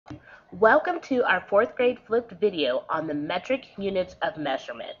Welcome to our 4th grade flipped video on the metric units of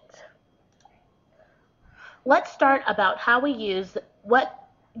measurement. Let's start about how we use what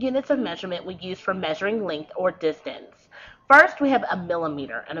units of measurement we use for measuring length or distance. First, we have a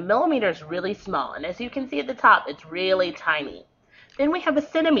millimeter, and a millimeter is really small, and as you can see at the top, it's really tiny. Then we have a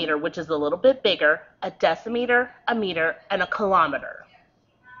centimeter, which is a little bit bigger, a decimeter, a meter, and a kilometer.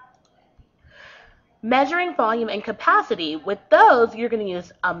 Measuring volume and capacity, with those, you're going to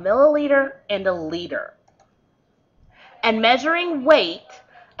use a milliliter and a liter. And measuring weight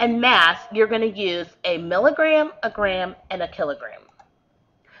and mass, you're going to use a milligram, a gram, and a kilogram.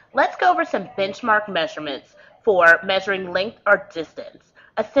 Let's go over some benchmark measurements for measuring length or distance.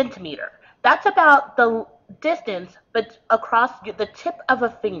 A centimeter. That's about the distance but across the tip of a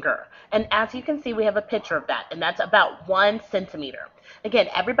finger. And as you can see, we have a picture of that, and that's about 1 centimeter. Again,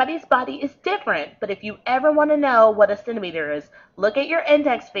 everybody's body is different, but if you ever want to know what a centimeter is, look at your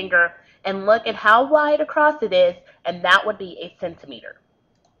index finger and look at how wide across it is, and that would be a centimeter.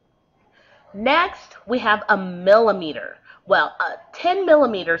 Next, we have a millimeter. Well, 10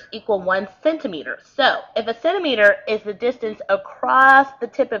 millimeters equal 1 centimeter. So, if a centimeter is the distance across the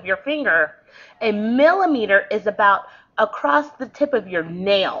tip of your finger, a millimeter is about across the tip of your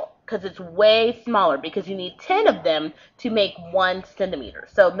nail, because it's way smaller, because you need 10 of them to make 1 centimeter.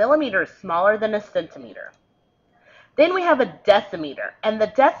 So, millimeter is smaller than a centimeter. Then we have a decimeter, and the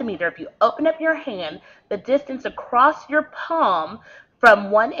decimeter, if you open up your hand, the distance across your palm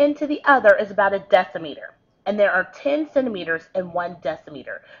from one end to the other is about a decimeter. And there are 10 centimeters in 1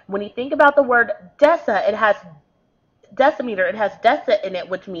 decimeter. When you think about the word decimeter, it has deci in it,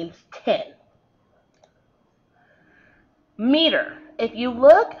 which means 10. Meter. If you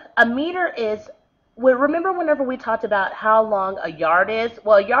look, a meter is, remember whenever we talked about how long a yard is?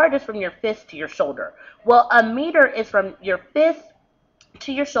 Well, a yard is from your fist to your shoulder. Well, a meter is from your fist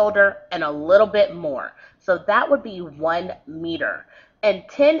to your shoulder and a little bit more. So that would be 1 meter. And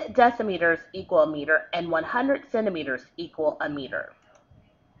 10 decimeters equal a meter, and 100 centimeters equal a meter.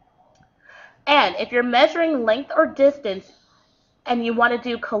 And if you're measuring length or distance and you want to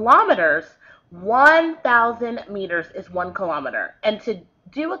do kilometers, 1,000 meters is 1 kilometer. And to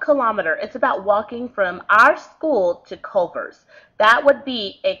do a kilometer, it's about walking from our school to Culver's. That would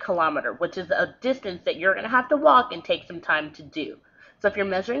be a kilometer, which is a distance that you're going to have to walk and take some time to do. So if you're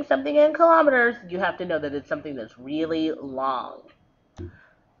measuring something in kilometers, you have to know that it's something that's really long.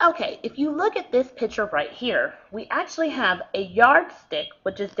 Okay, if you look at this picture right here, we actually have a yardstick,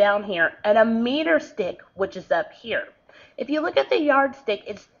 which is down here, and a meter stick, which is up here. If you look at the yardstick,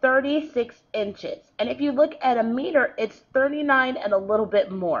 it's 36 inches. And if you look at a meter, it's 39 and a little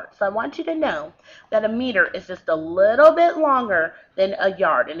bit more. So I want you to know that a meter is just a little bit longer than a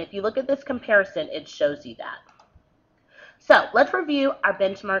yard. And if you look at this comparison, it shows you that. So let's review our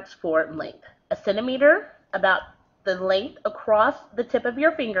benchmarks for length. A centimeter, about the length across the tip of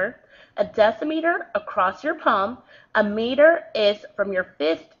your finger. A decimeter across your palm. A meter is from your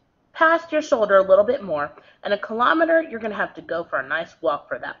fist past your shoulder a little bit more. And a kilometer, you're going to have to go for a nice walk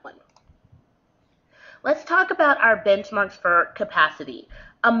for that one. Let's talk about our benchmarks for capacity.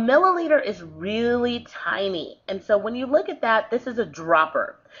 A milliliter is really tiny. And so when you look at that, this is a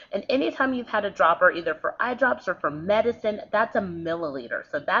dropper. And anytime you've had a dropper, either for eye drops or for medicine, that's a milliliter.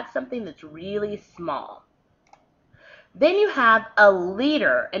 So that's something that's really small. Then you have a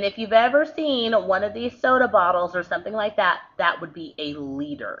liter, and if you've ever seen one of these soda bottles or something like that, that would be a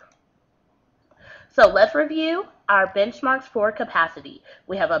liter. So let's review our benchmarks for capacity.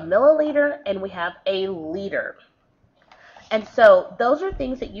 We have a milliliter and we have a liter. And so those are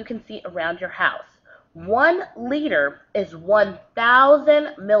things that you can see around your house. 1 liter is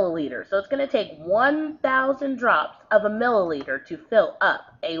 1,000 milliliters. So it's going to take 1,000 drops of a milliliter to fill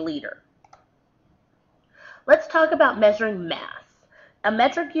up a liter. Let's talk about measuring mass. A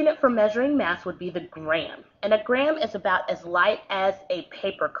metric unit for measuring mass would be the gram, and a gram is about as light as a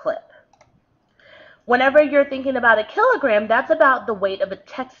paper clip. Whenever you're thinking about a kilogram, that's about the weight of a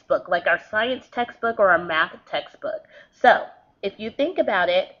textbook, like our science textbook or our math textbook. So, if you think about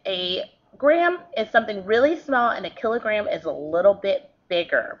it, a gram is something really small and a kilogram is a little bit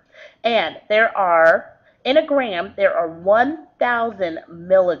bigger. And in a gram, there are 1,000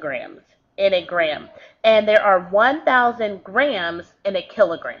 milligrams in a gram, and there are 1,000 grams in a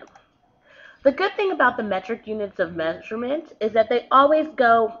kilogram. The good thing about the metric units of measurement is that they always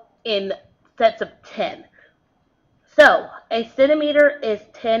go in sets of 10. So a centimeter is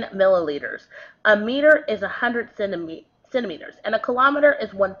 10 milliliters. A meter is 100 centimeters, and a kilometer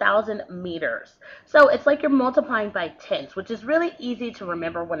is 1,000 meters. So it's like you're multiplying by tens, which is really easy to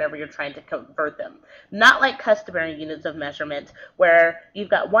remember whenever you're trying to convert them. Not like customary units of measurement, where you've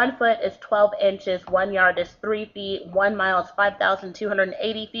got 1 foot is 12 inches, 1 yard is 3 feet, 1 mile is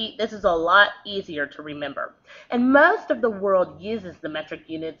 5,280 feet. This is a lot easier to remember. And most of the world uses the metric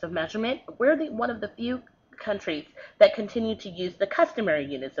units of measurement. We're one of the few countries that continue to use the customary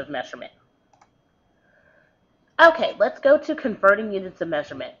units of measurement. Okay, let's go to converting units of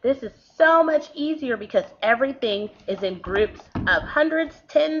measurement. This is so much easier because everything is in groups of hundreds,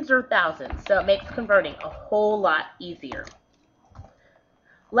 tens, or thousands, so it makes converting a whole lot easier.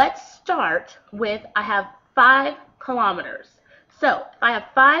 Let's start with, I have 5 kilometers. So, if I have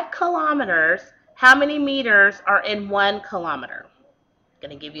 5 kilometers, how many meters are in 1 kilometer? I'm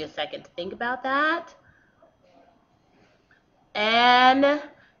going to give you a second to think about that. And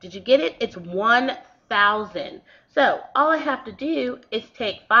did you get it? It's 1,000. So all I have to do is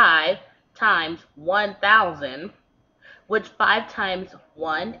take 5 times 1,000, which 5 times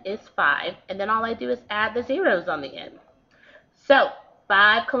 1 is 5, and then all I do is add the zeros on the end. So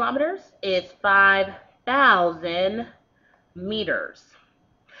 5 kilometers is 5,000 meters.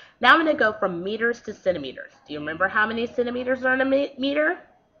 Now I'm going to go from meters to centimeters. Do you remember how many centimeters are in a meter?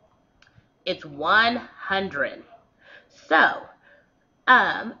 It's 100. So,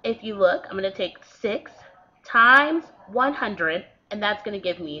 if you look, I'm going to take 6 times 100, and that's going to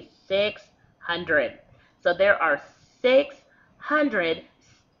give me 600. So there are 600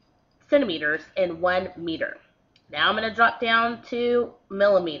 centimeters in 1 meter. Now I'm going to drop down to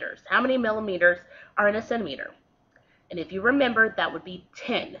millimeters. How many millimeters are in a centimeter? And if you remember, that would be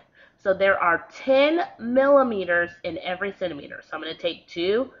 10. So there are 10 millimeters in every centimeter. So I'm going to take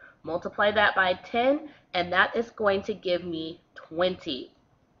 2, multiply that by 10, and that is going to give me 20.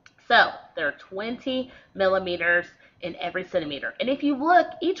 So there are 20 millimeters in every centimeter. And if you look,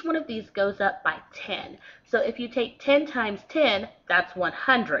 each one of these goes up by 10. So if you take 10 times 10, that's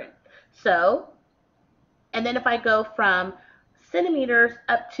 100. So, and then if I go from centimeters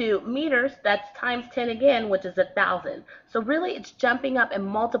up to meters, that's times 10 again, which is 1,000. So really it's jumping up and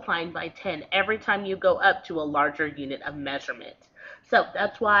multiplying by 10 every time you go up to a larger unit of measurement. So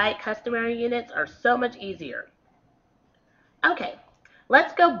that's why customary units are so much easier. Okay,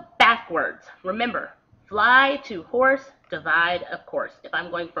 let's go backwards. Remember, fly to horse, divide of course. If I'm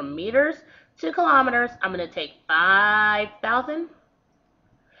going from meters to kilometers, I'm going to take 5,000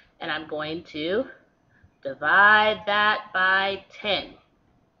 and I'm going to divide that by 10.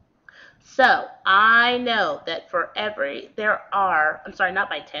 So I know that for every, I'm sorry, not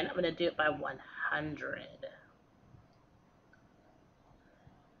by 10, I'm going to do it by 100.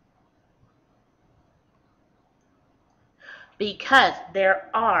 Because there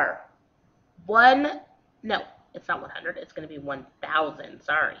are it's not 100, it's going to be 1,000,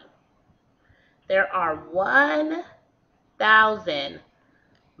 sorry. There are 1,000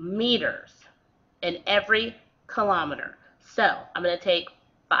 meters in every kilometer. So I'm going to take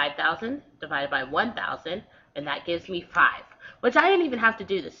 5,000 divided by 1,000, and that gives me 5. Which I didn't even have to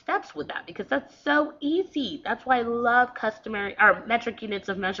do the steps with that because that's so easy. That's why I love customary or metric units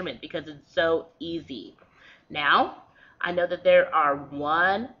of measurement, because it's so easy. Now, I know that there are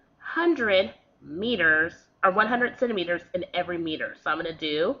 100 meters or 100 centimeters in every meter. So I'm going to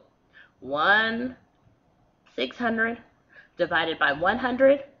do 600 divided by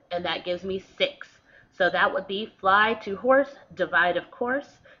 100, and that gives me 6. So that would be fly to horse, divide of course,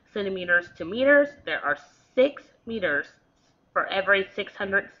 centimeters to meters. There are 6 meters for every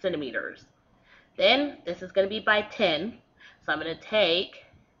 600 centimeters. Then this is going to be by 10. So I'm going to take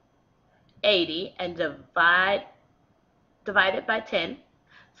 80 and divide it by 10.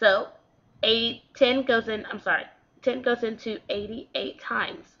 So 10 goes into 88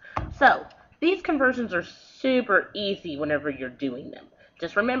 times. So these conversions are super easy whenever you're doing them.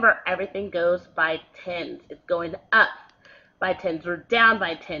 Just remember, everything goes by tens. It's going up by tens or down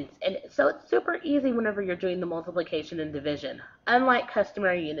by tens. And so it's super easy whenever you're doing the multiplication and division, unlike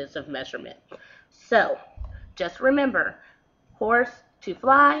customary units of measurement. So just remember, horse to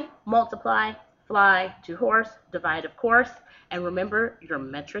fly, multiply, fly to horse, divide of course, and remember your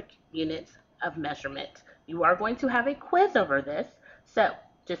metric units of measurement. You are going to have a quiz over this, so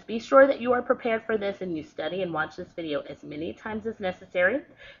just be sure that you are prepared for this and you study and watch this video as many times as necessary.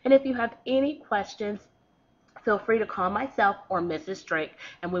 And if you have any questions, feel free to call myself or Mrs. Drake,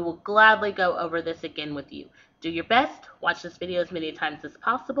 and we will gladly go over this again with you. Do your best, watch this video as many times as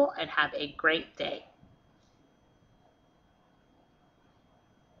possible, and have a great day.